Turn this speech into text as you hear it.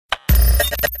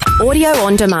Audio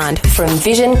on demand from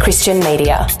Vision Christian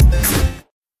Media.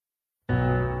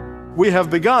 We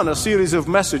have begun a series of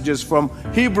messages from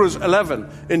Hebrews 11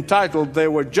 entitled, "They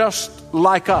Were Just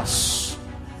Like Us."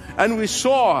 And we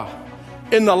saw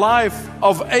in the life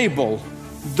of Abel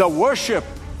the worship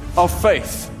of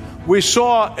faith. We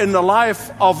saw in the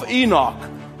life of Enoch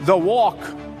the walk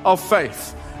of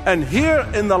faith. And here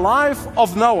in the life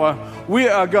of Noah, we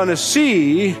are going to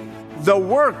see the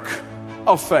work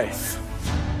of faith.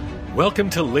 Welcome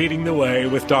to Leading the Way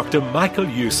with Dr. Michael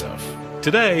Youssef.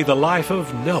 Today, the life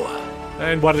of Noah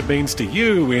and what it means to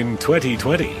you in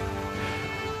 2020.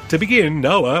 To begin,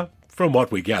 Noah, from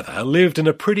what we gather, lived in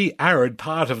a pretty arid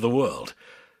part of the world.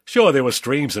 Sure, there were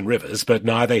streams and rivers, but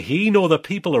neither he nor the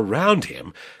people around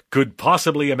him could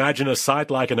possibly imagine a sight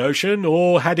like an ocean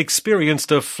or had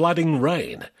experienced a flooding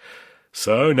rain.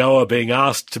 So Noah being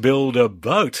asked to build a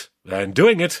boat and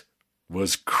doing it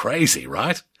was crazy,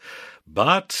 right?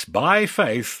 But by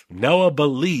faith, Noah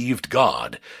believed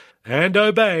God and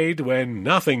obeyed when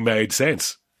nothing made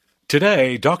sense.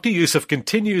 Today, Dr. Youssef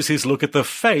continues his look at the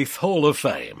Faith Hall of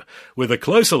Fame with a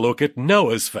closer look at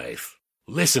Noah's faith.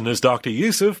 Listen as Dr.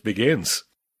 Youssef begins.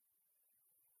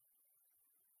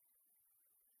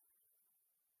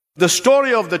 The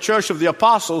story of the Church of the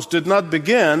Apostles did not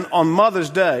begin on Mother's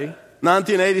Day,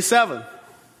 1987.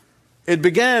 It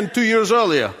began 2 years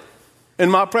earlier in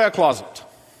my prayer closet,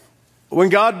 when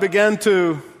God began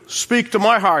to speak to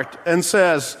my heart and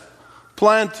says,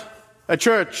 plant a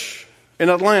church in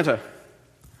Atlanta.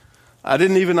 I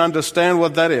didn't even understand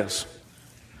what that is.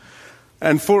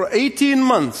 And for 18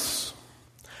 months,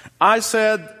 I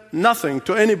said nothing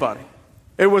to anybody.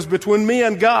 It was between me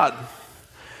and God.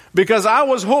 Because I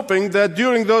was hoping that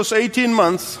during those 18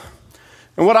 months,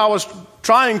 and what I was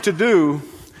trying to do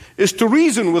is to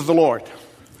reason with the Lord.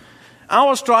 I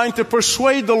was trying to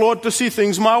persuade the Lord to see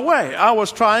things my way. I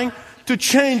was trying to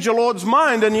change the Lord's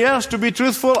mind. And yes, to be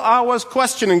truthful, I was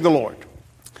questioning the Lord.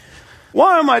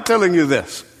 Why am I telling you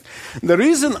this? The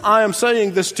reason I am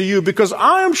saying this to you, because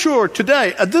I am sure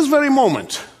today, at this very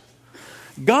moment,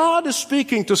 God is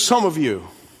speaking to some of you.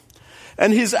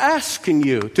 And He's asking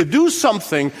you to do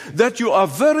something that you are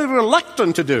very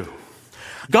reluctant to do.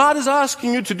 God is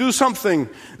asking you to do something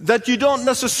that you don't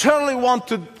necessarily want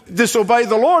to disobey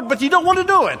the Lord, but you don't want to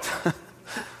do it.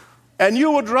 And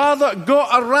you would rather go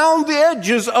around the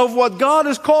edges of what God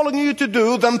is calling you to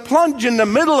do than plunge in the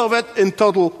middle of it in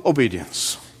total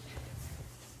obedience.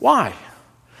 Why?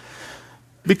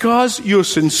 Because you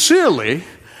sincerely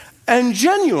and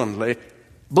genuinely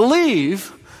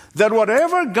believe that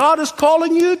whatever God is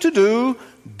calling you to do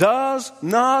does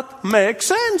not make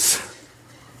sense.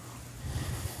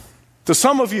 To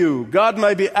some of you, God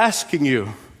may be asking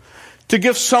you to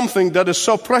give something that is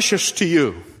so precious to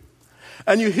you.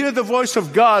 And you hear the voice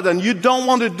of God and you don't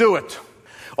want to do it.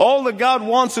 All that God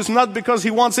wants is not because He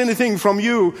wants anything from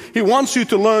you. He wants you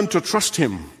to learn to trust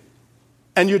Him.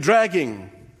 And you're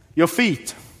dragging your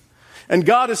feet. And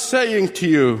God is saying to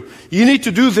you, you need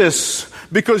to do this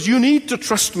because you need to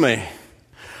trust me.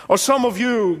 Or some of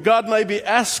you, God may be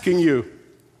asking you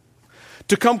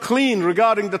to come clean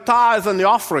regarding the tithe and the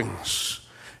offerings.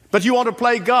 But you want to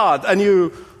play God and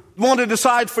you want to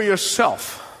decide for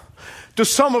yourself. To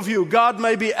some of you, God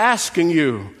may be asking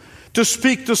you to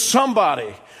speak to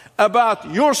somebody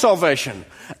about your salvation,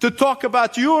 to talk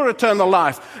about your eternal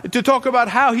life, to talk about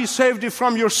how He saved you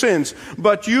from your sins.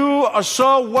 But you are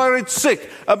so worried sick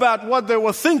about what they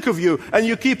will think of you, and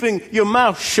you're keeping your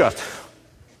mouth shut.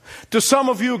 To some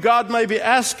of you, God may be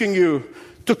asking you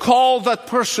to call that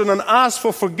person and ask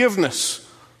for forgiveness.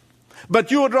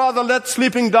 But you would rather let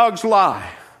sleeping dogs lie.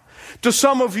 To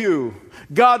some of you,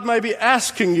 God may be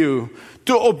asking you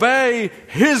to obey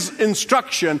His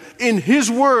instruction in His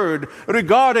word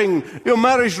regarding your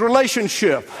marriage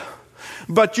relationship.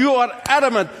 But you are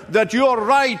adamant that you are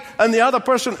right and the other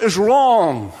person is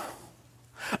wrong.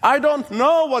 I don't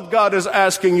know what God is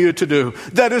asking you to do.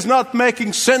 That is not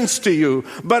making sense to you.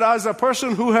 But as a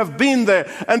person who have been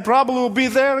there and probably will be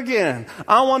there again,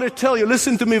 I want to tell you,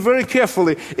 listen to me very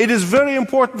carefully. It is very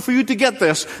important for you to get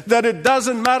this, that it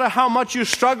doesn't matter how much you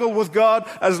struggle with God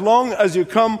as long as you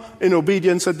come in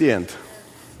obedience at the end.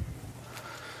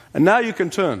 And now you can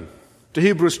turn to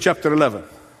Hebrews chapter 11,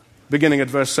 beginning at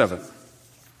verse 7.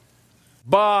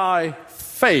 By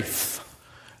faith,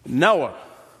 Noah,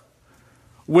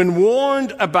 when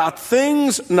warned about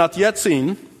things not yet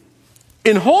seen,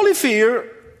 in holy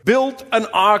fear built an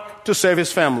ark to save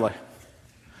his family.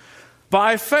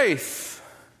 By faith,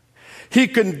 he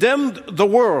condemned the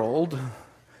world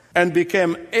and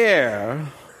became heir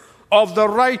of the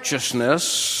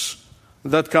righteousness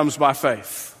that comes by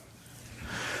faith.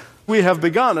 We have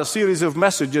begun a series of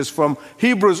messages from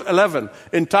Hebrews 11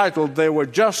 entitled, They Were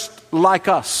Just Like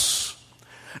Us.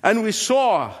 And we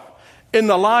saw in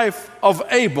the life of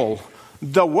Abel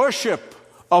the worship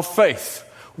of faith.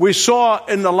 We saw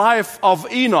in the life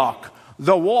of Enoch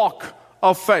the walk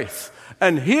of faith.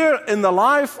 And here in the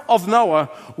life of Noah,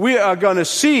 we are going to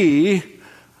see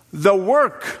the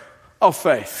work of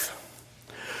faith.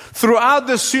 Throughout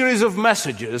this series of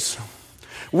messages,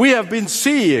 we have been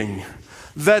seeing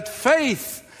that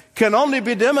faith can only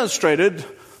be demonstrated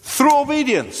through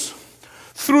obedience,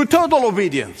 through total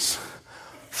obedience,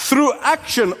 through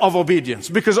action of obedience.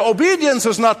 Because obedience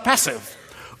is not passive.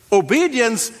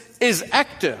 Obedience is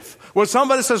active. When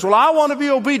somebody says, well, I want to be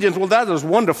obedient, well, that is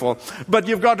wonderful. But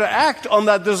you've got to act on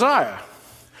that desire.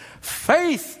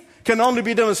 Faith can only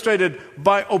be demonstrated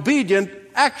by obedient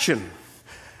action.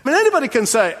 I mean, anybody can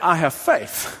say, I have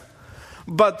faith.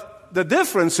 But the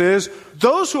difference is,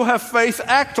 those who have faith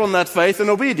act on that faith in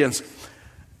obedience.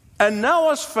 And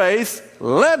Noah's faith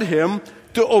led him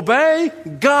to obey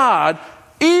God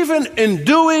even in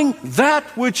doing that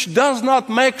which does not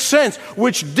make sense,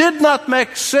 which did not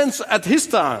make sense at his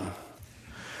time.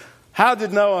 How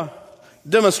did Noah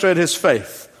demonstrate his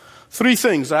faith? 3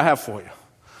 things I have for you.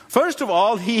 First of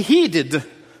all, he heeded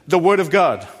the word of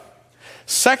God.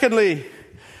 Secondly,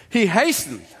 he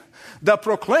hastened the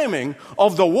proclaiming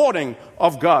of the warning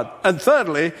of God. And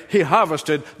thirdly, he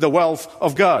harvested the wealth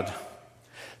of God.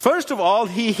 First of all,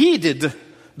 he heeded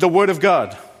the word of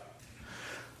God.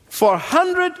 For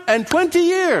 120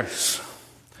 years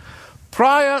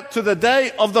prior to the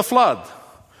day of the flood,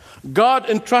 God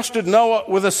entrusted Noah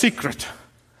with a secret.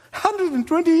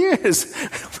 120 years.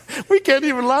 We can't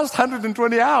even last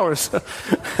 120 hours.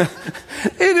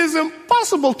 It is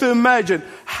impossible to imagine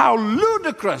how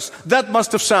ludicrous that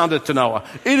must have sounded to Noah.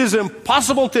 It is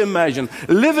impossible to imagine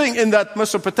living in that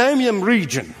Mesopotamian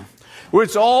region where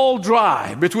it's all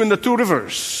dry between the 2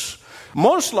 rivers.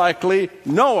 Most likely,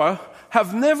 Noah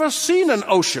have never seen an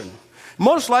ocean.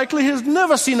 Most likely, he's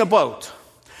never seen a boat.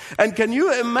 And can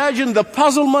you imagine the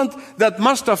puzzlement that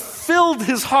must have filled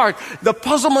his heart, the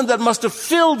puzzlement that must have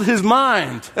filled his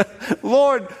mind?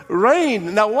 Lord,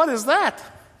 rain. Now, what is that?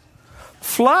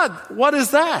 Flood. What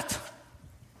is that?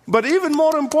 But even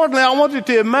more importantly, I want you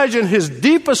to imagine his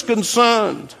deepest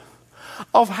concern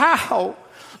of how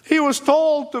he was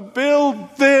told to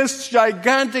build this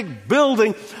gigantic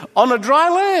building on a dry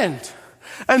land.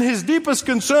 And his deepest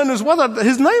concern is what are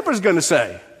his neighbors going to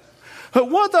say?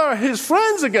 What are his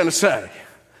friends going to say?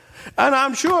 And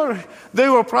I'm sure they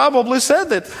will probably said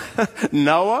that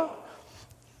Noah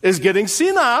is getting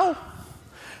senile.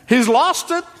 He's lost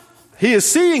it. He is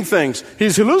seeing things.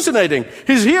 He's hallucinating.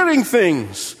 He's hearing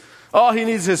things. Oh, he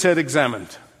needs his head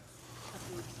examined.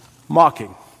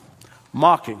 Mocking.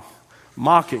 Mocking.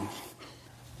 Mocking.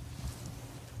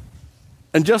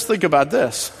 And just think about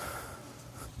this.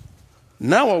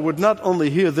 Noah would not only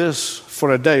hear this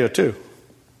for a day or two.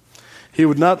 He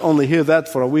would not only hear that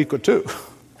for a week or two.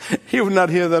 He would not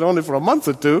hear that only for a month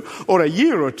or two, or a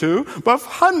year or two, but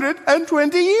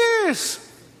 120 years.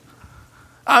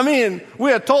 I mean,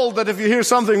 we are told that if you hear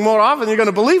something more often, you're going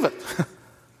to believe it.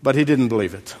 But he didn't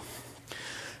believe it.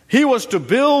 He was to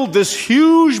build this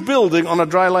huge building on a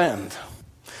dry land.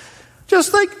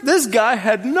 Just think, this guy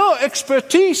had no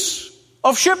expertise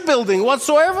of shipbuilding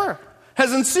whatsoever.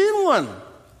 Hasn't seen one.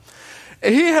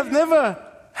 He had never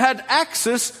had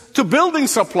access to building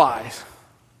supplies.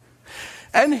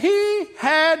 And he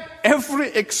had every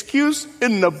excuse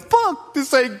in the book to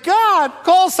say, God,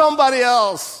 call somebody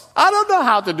else. I don't know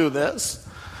how to do this.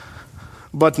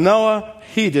 But Noah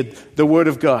heeded the word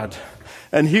of God,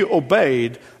 and he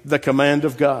obeyed the command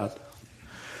of God.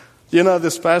 You know,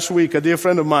 this past week, a dear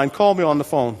friend of mine called me on the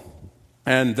phone,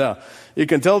 and you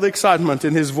can tell the excitement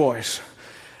in his voice.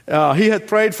 He had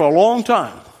prayed for a long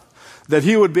time that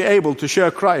he would be able to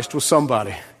share Christ with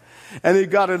somebody. And he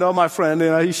got to know my friend,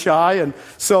 he's shy and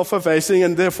self-effacing,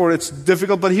 and therefore it's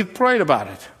difficult, but he prayed about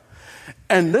it.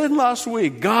 And then last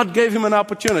week, God gave him an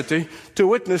opportunity to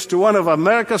witness to one of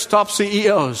America's top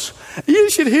CEOs. You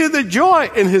should hear the joy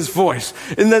in his voice,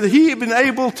 in that he had been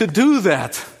able to do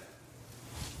that.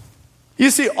 You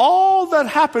see, all that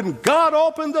happened, God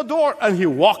opened the door and he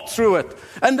walked through it.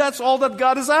 And that's all that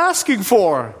God is asking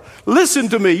for. Listen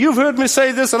to me. You've heard me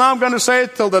say this, and I'm going to say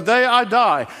it till the day I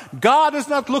die. God is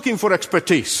not looking for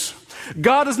expertise.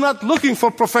 God is not looking for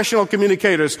professional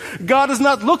communicators. God is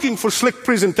not looking for slick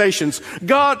presentations.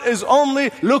 God is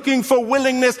only looking for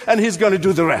willingness, and he's going to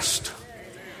do the rest.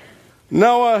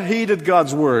 Noah heeded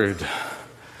God's word,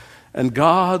 and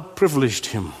God privileged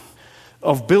him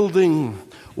of building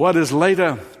what is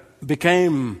later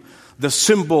became the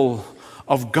symbol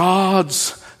of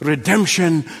God's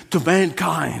redemption to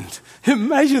mankind.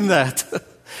 Imagine that.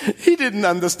 He didn't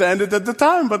understand it at the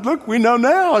time, but look, we know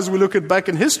now as we look at back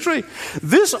in history.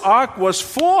 This ark was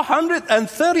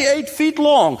 438 feet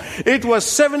long. It was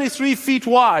 73 feet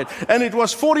wide, and it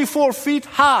was 44 feet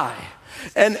high.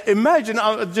 And imagine,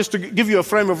 just to give you a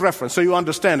frame of reference so you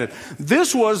understand it,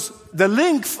 this was the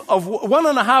length of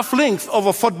 1.5 length of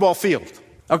a football field,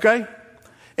 okay?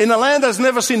 In a land that's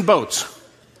never seen boats,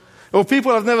 or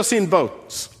people have never seen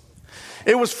boats.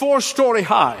 It was 4-story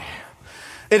high.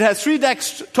 It had 3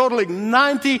 decks totaling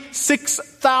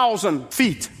 96,000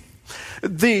 feet.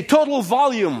 The total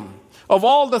volume of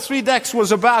all the 3 decks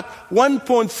was about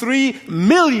 1.3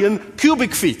 million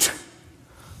cubic feet.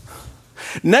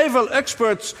 Naval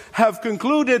experts have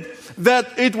concluded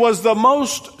that it was the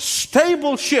most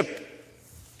stable ship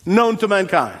known to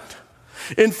mankind.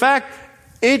 In fact,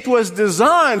 it was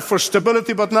designed for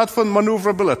stability but not for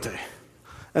maneuverability.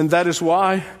 And that is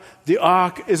why the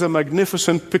ark is a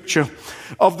magnificent picture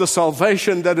of the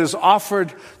salvation that is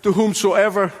offered to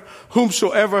whomsoever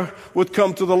would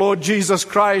come to the Lord Jesus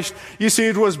Christ. You see,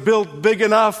 it was built big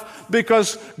enough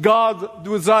because God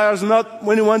desires not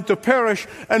anyone to perish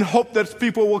and hope that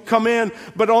people will come in,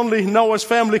 but only Noah's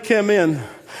family came in.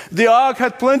 The ark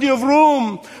had plenty of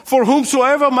room for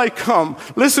whomsoever might come.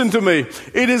 Listen to me.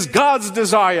 It is God's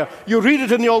desire. You read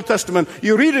it in the Old Testament.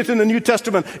 You read it in the New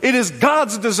Testament. It is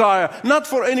God's desire not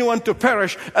for anyone to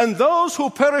perish. And those who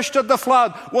perished at the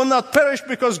flood will not perish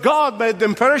because God made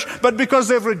them perish, but because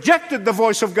they've rejected the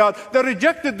voice of God. They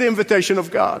rejected the invitation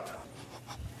of God.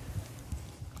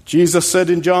 Jesus said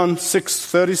in John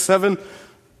 6:37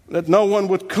 that no one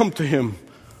would come to him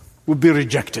would be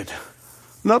rejected.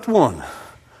 Not one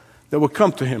that will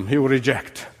come to him, he will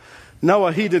reject.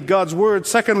 Noah heeded God's word.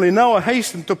 Secondly, Noah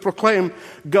hastened to proclaim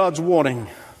God's warning.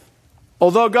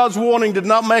 Although God's warning did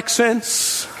not make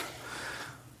sense,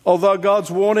 although God's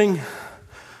warning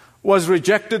was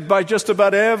rejected by just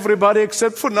about everybody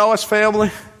except for Noah's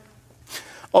family,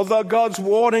 although God's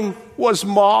warning was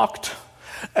mocked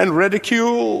and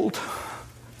ridiculed,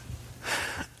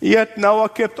 yet Noah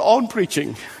kept on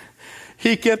preaching.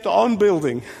 He kept on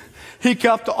building. He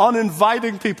kept on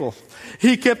inviting people.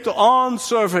 He kept on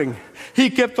serving.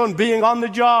 He kept on being on the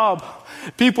job.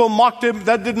 People mocked him.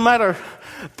 That didn't matter.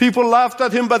 People laughed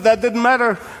at him, but that didn't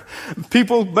matter.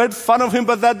 People made fun of him,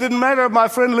 but that didn't matter. My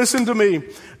friend, listen to me.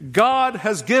 God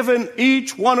has given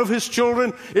each one of his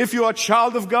children, if you are a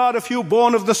child of God, if you're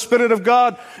born of the Spirit of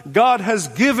God, God has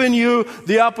given you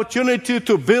the opportunity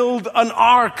to build an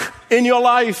ark in your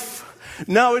life.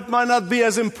 Now, it might not be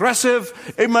as impressive,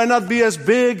 it might not be as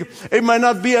big, it might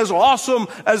not be as awesome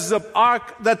as the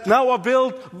ark that Noah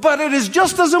built, but it is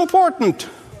just as important.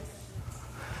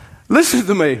 Listen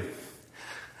to me.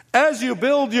 As you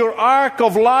build your ark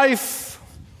of life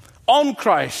on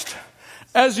Christ,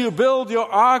 as you build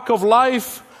your ark of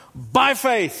life by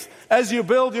faith, as you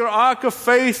build your ark of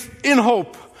faith in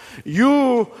hope,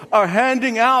 you are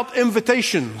handing out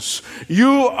invitations.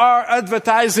 You are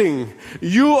advertising.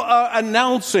 You are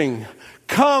announcing,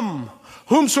 come,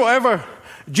 whomsoever.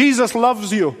 Jesus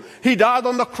loves you. He died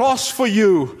on the cross for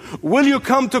you. Will you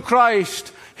come to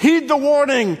Christ? Heed the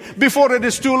warning before it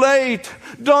is too late.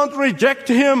 Don't reject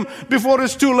him before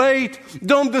it's too late.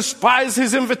 Don't despise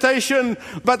his invitation.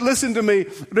 But listen to me.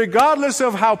 Regardless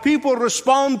of how people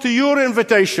respond to your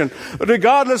invitation,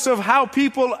 regardless of how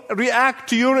people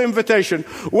react to your invitation,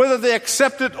 whether they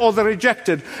accept it or they reject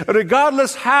it,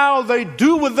 regardless how they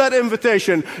do with that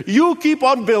invitation, you keep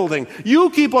on building.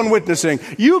 You keep on witnessing.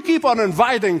 You keep on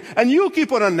inviting. And you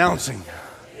keep on announcing.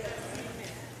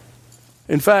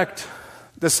 In fact,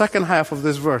 the second half of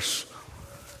this verse,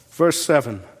 verse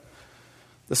 7,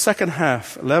 the second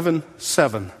half,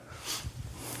 11:7,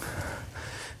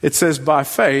 it says, by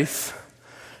faith,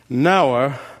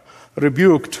 Noah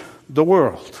rebuked the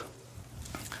world.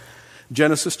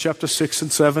 Genesis chapter 6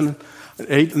 and 7,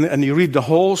 8, and you read the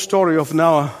whole story of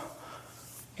Noah.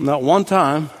 Not one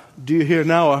time do you hear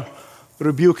Noah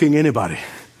rebuking anybody.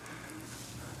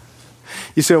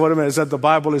 You say, wait a minute, is that the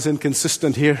Bible is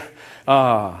inconsistent here?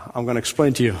 I'm going to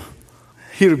explain to you.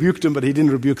 He rebuked them, but he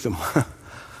didn't rebuke them.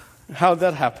 How'd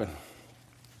that happen?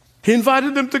 He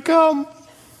invited them to come.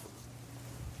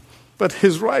 But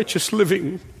his righteous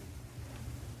living,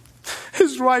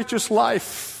 his righteous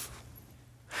life,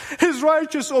 his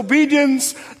righteous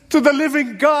obedience to the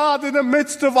living God in the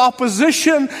midst of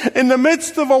opposition, in the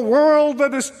midst of a world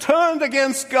that is turned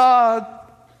against God,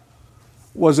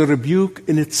 was a rebuke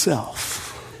in itself.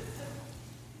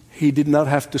 He did not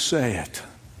have to say it.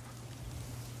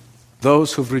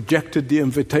 Those who've rejected the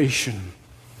invitation,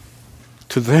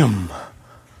 to them,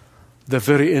 the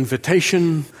very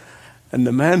invitation and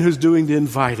the man who's doing the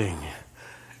inviting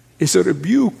is a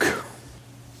rebuke.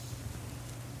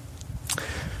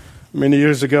 Many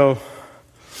years ago,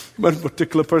 one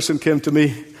particular person came to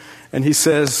me and he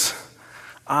says,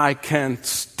 "I can't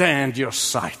stand your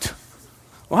sight."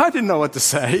 Well, I didn't know what to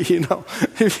say,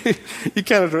 You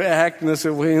cannot react and say,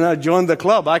 "Well, join the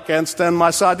club. I can't stand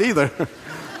my sight either."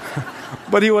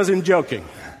 But he wasn't joking.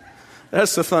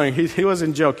 That's the thing. He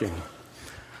wasn't joking.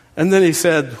 And then he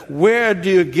said, "Where do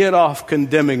you get off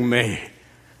condemning me?"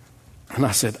 And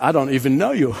I said, "I don't even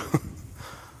know you.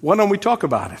 Why don't we talk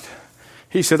about it?"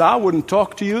 He said, "I wouldn't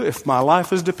talk to you if my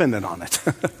life is dependent on it."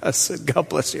 I said, "God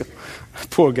bless you."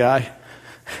 Poor guy.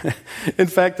 In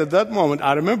fact, at that moment,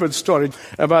 I remember the story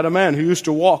about a man who used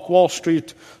to walk Wall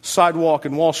Street, sidewalk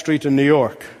in Wall Street in New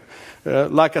York,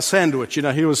 like a sandwich.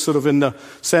 He was sort of in the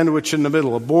sandwich in the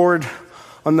middle, a board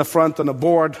on the front and a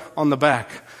board on the back.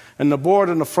 And the board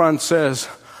on the front says,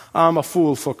 "I'm a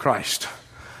fool for Christ."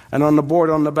 And on the board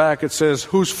on the back it says,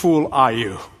 "Whose fool are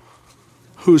you?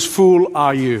 Whose fool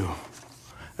are you?"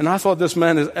 And I thought, this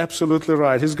man is absolutely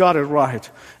right. He's got it right.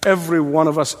 Every one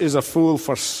of us is a fool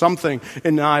for something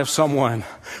in the eye of someone.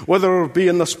 Whether it be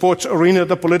in the sports arena,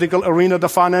 the political arena, the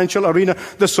financial arena,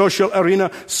 the social arena,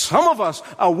 some of us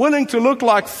are willing to look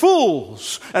like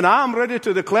fools. And I'm ready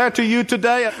to declare to you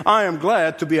today, I am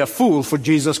glad to be a fool for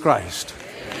Jesus Christ.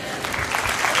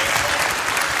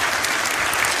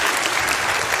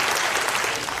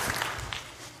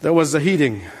 There was the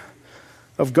heeding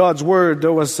of God's word.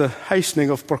 There was the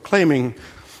hastening of proclaiming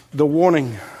the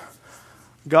warning,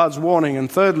 God's warning.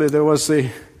 And thirdly, there was the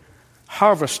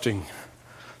harvesting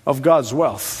of God's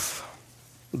wealth.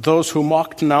 Those who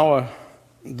mocked Noah,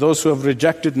 those who have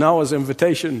rejected Noah's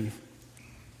invitation,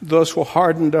 those who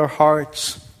hardened their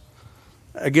hearts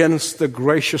against the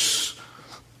gracious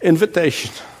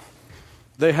invitation,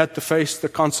 they had to face the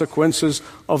consequences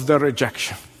of their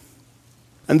rejection.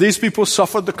 And these people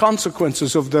suffered the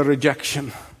consequences of their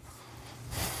rejection.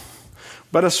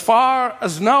 But as far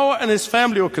as Noah and his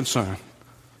family were concerned,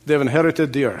 they've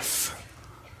inherited the earth.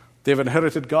 They've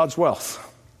inherited God's wealth.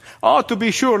 Oh, to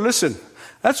be sure, listen,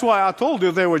 that's why I told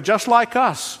you they were just like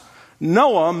us.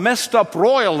 Noah messed up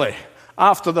royally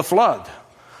after the flood.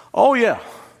 Oh, yeah.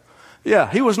 Yeah,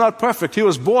 he was not perfect. He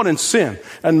was born in sin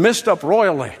and messed up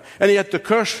royally. And he had to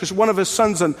curse one of his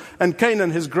sons and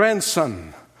Canaan, his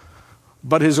grandson.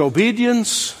 But his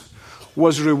obedience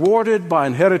was rewarded by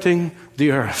inheriting the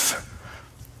earth.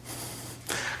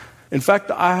 In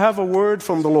fact, I have a word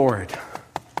from the Lord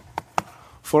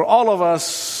for all of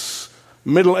us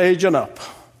middle age and up.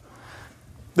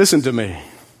 Listen to me.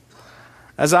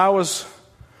 As I was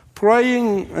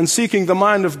praying and seeking the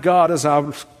mind of God, as I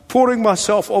was pouring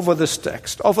myself over this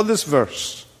text, over this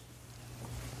verse,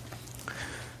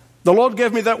 the Lord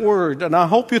gave me that word, and I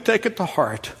hope you take it to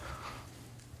heart.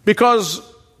 Because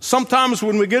sometimes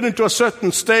when we get into a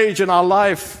certain stage in our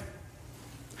life,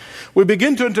 we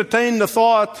begin to entertain the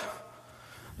thought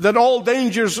that all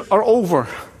dangers are over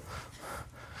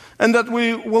and that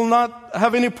we will not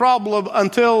have any problem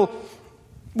until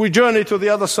we journey to the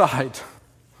other side.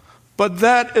 But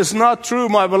that is not true,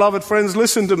 my beloved friends.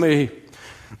 Listen to me.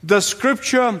 The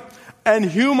Scripture and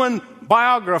human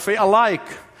biography alike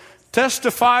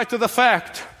testify to the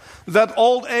fact that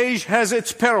old age has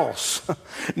its perils.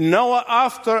 Noah,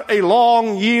 after a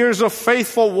long years of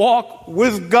faithful walk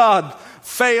with God,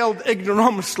 failed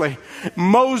ignominiously.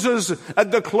 Moses,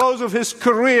 at the close of his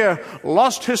career,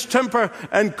 lost his temper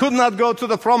and could not go to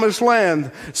the promised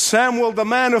land. Samuel, the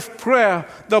man of prayer,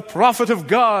 the prophet of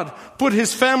God, put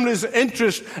his family's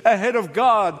interest ahead of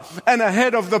God and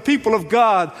ahead of the people of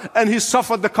God, and he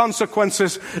suffered the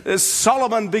consequences.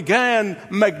 Solomon began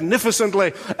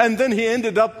magnificently, and then he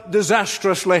ended up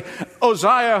disastrously.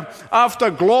 Uzziah, after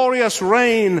glorious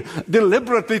reign,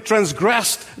 deliberately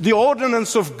transgressed the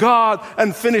ordinance of God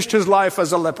and finished his life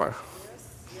as a leper.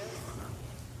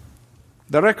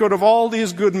 The record of all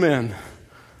these good men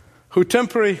who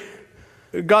temporarily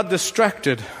got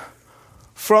distracted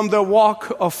from their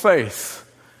walk of faith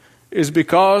is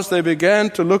because they began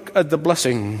to look at the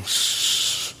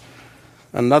blessings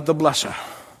and not the blesser.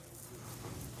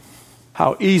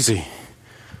 How easy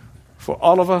for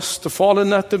all of us to fall in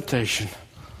that temptation,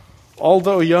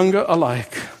 although younger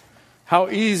alike. How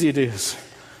easy it is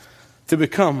to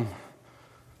become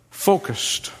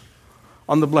focused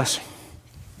on the blessing.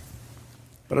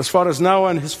 But as far as Noah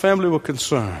and his family were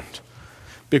concerned,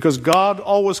 because God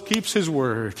always keeps his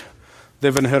word,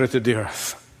 they've inherited the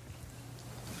earth.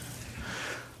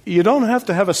 You don't have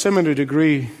to have a seminary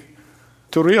degree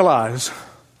to realize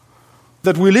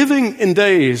that we're living in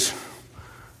days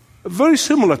very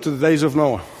similar to the days of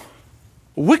Noah.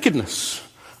 Wickedness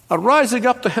are rising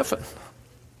up to heaven.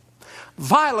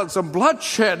 Violence and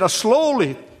bloodshed are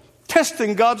slowly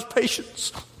testing God's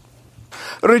patience.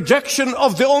 Rejection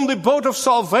of the only boat of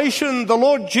salvation, the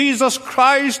Lord Jesus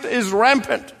Christ, is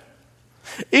rampant.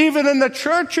 Even in the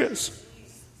churches,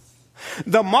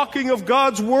 the mocking of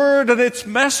God's word and its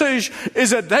message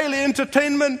is a daily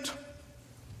entertainment.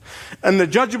 And the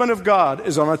judgment of God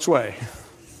is on its way.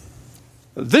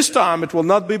 This time it will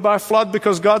not be by flood,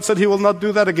 because God said He will not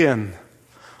do that again.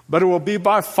 But it will be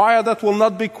by fire that will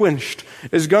not be quenched.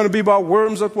 It's going to be by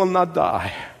worms that will not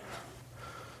die.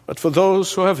 But for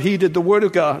those who have heeded the word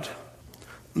of God,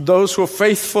 those who have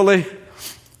faithfully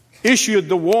issued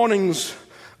the warnings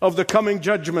of the coming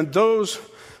judgment, those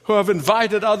who have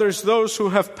invited others, those who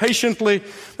have patiently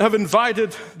have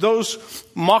invited those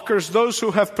mockers, those who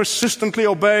have persistently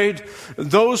obeyed,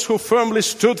 those who firmly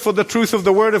stood for the truth of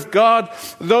the Word of God,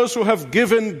 those who have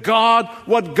given God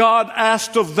what God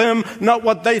asked of them, not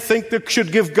what they think they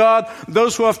should give God,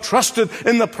 those who have trusted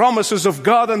in the promises of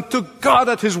God and took God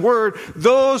at His word,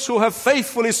 those who have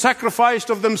faithfully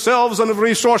sacrificed of themselves and of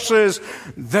resources,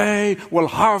 they will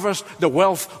harvest the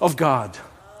wealth of God.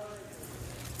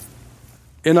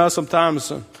 You know,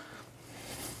 sometimes,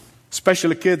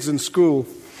 especially kids in school,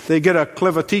 they get a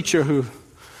clever teacher who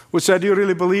would say, do you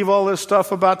really believe all this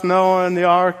stuff about Noah and the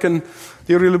ark? And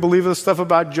do you really believe this stuff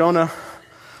about Jonah?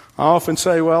 I often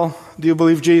say, well, do you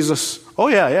believe Jesus? Oh,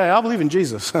 yeah, I believe in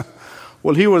Jesus.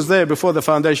 Well, He was there before the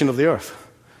foundation of the earth.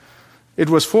 It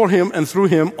was for Him and through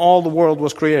Him all the world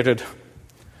was created.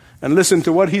 And listen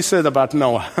to what He said about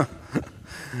Noah.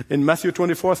 In Matthew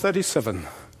 24:37.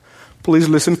 Please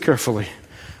listen carefully.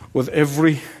 With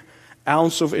every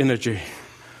ounce of energy.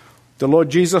 The Lord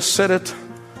Jesus said it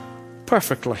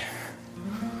perfectly.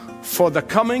 For the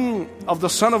coming of the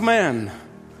Son of Man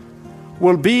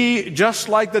will be just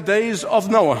like the days of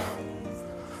Noah.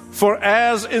 For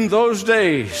as in those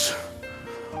days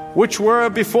which were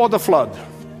before the flood,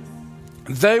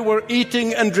 they were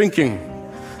eating and drinking,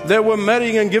 they were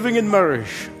marrying and giving in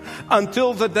marriage,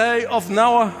 until the day of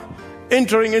Noah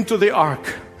entering into the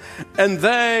ark. And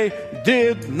they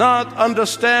did not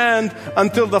understand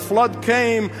until the flood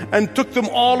came and took them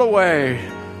all away.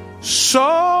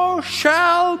 So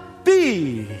shall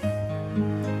be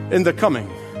in the coming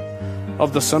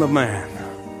of the Son of Man.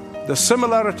 The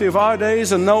similarity of our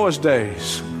days and Noah's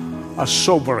days are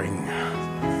sobering.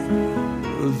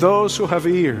 Those who have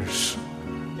ears,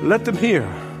 let them hear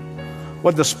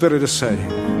what the Spirit is saying.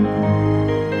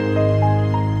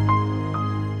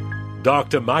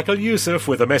 Dr. Michael Youssef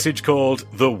with a message called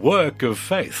The Work of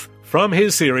Faith from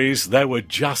his series They Were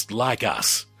Just Like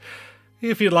Us.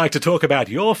 If you'd like to talk about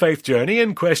your faith journey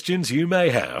and questions you may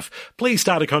have, please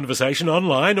start a conversation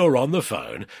online or on the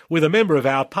phone with a member of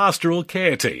our pastoral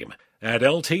care team at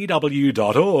ltw.org/Jesus.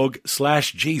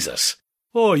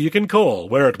 Or you can call.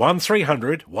 We're at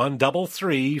 1300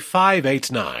 133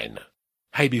 589.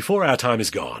 Hey, before our time is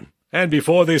gone, and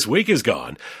before this week is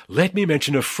gone, let me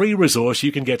mention a free resource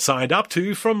you can get signed up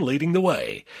to from Leading the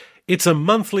Way. It's a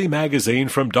monthly magazine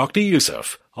from Dr.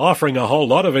 Youssef, offering a whole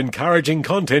lot of encouraging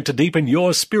content to deepen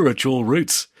your spiritual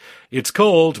roots. It's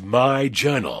called My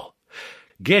Journal.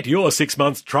 Get your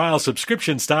 6-month trial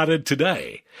subscription started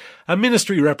today. A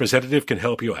ministry representative can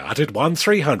help you out at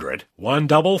 1300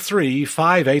 133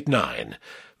 589.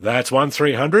 That's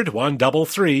 1300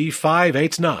 133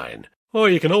 589. Or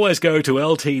you can always go to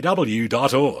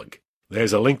ltw.org.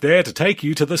 There's a link there to take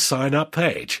you to the sign-up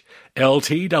page, ltw.org.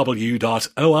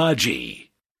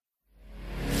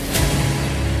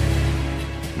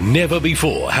 Never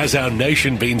before has our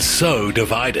nation been so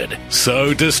divided,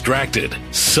 so distracted,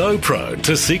 so prone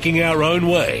to seeking our own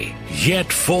way.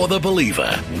 Yet for the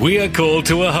believer, we are called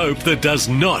to a hope that does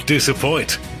not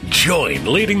disappoint. Join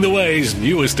Leading the Way's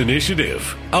newest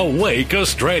initiative, Awake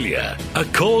Australia, a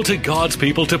call to God's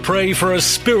people to pray for a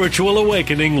spiritual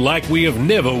awakening like we have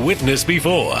never witnessed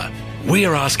before. We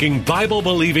are asking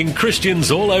Bible-believing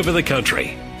Christians all over the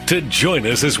country to join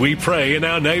us as we pray in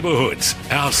our neighborhoods,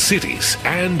 our cities,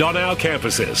 and on our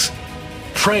campuses.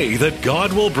 Pray that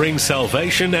God will bring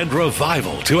salvation and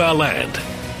revival to our land.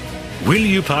 Will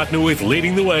you partner with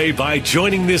Leading the Way by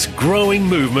joining this growing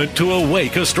movement to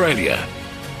Awake Australia?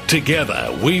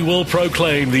 Together, we will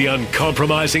proclaim the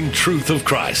uncompromising truth of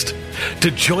Christ. To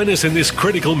join us in this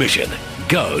critical mission,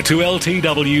 go to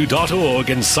ltw.org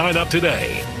and sign up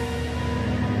today.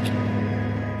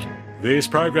 This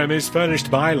program is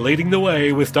furnished by Leading the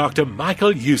Way with Dr.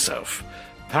 Michael Youssef,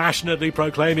 passionately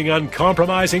proclaiming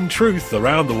uncompromising truth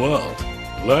around the world.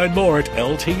 Learn more at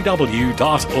ltw.org.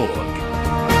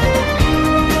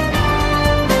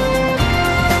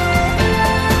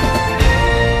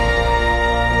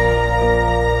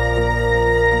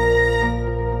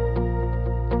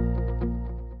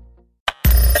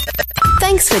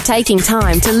 Thanks for taking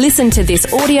time to listen to this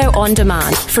audio on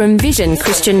demand from Vision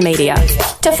Christian Media.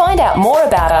 To find out more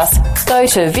about us, go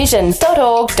to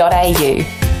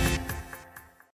vision.org.au.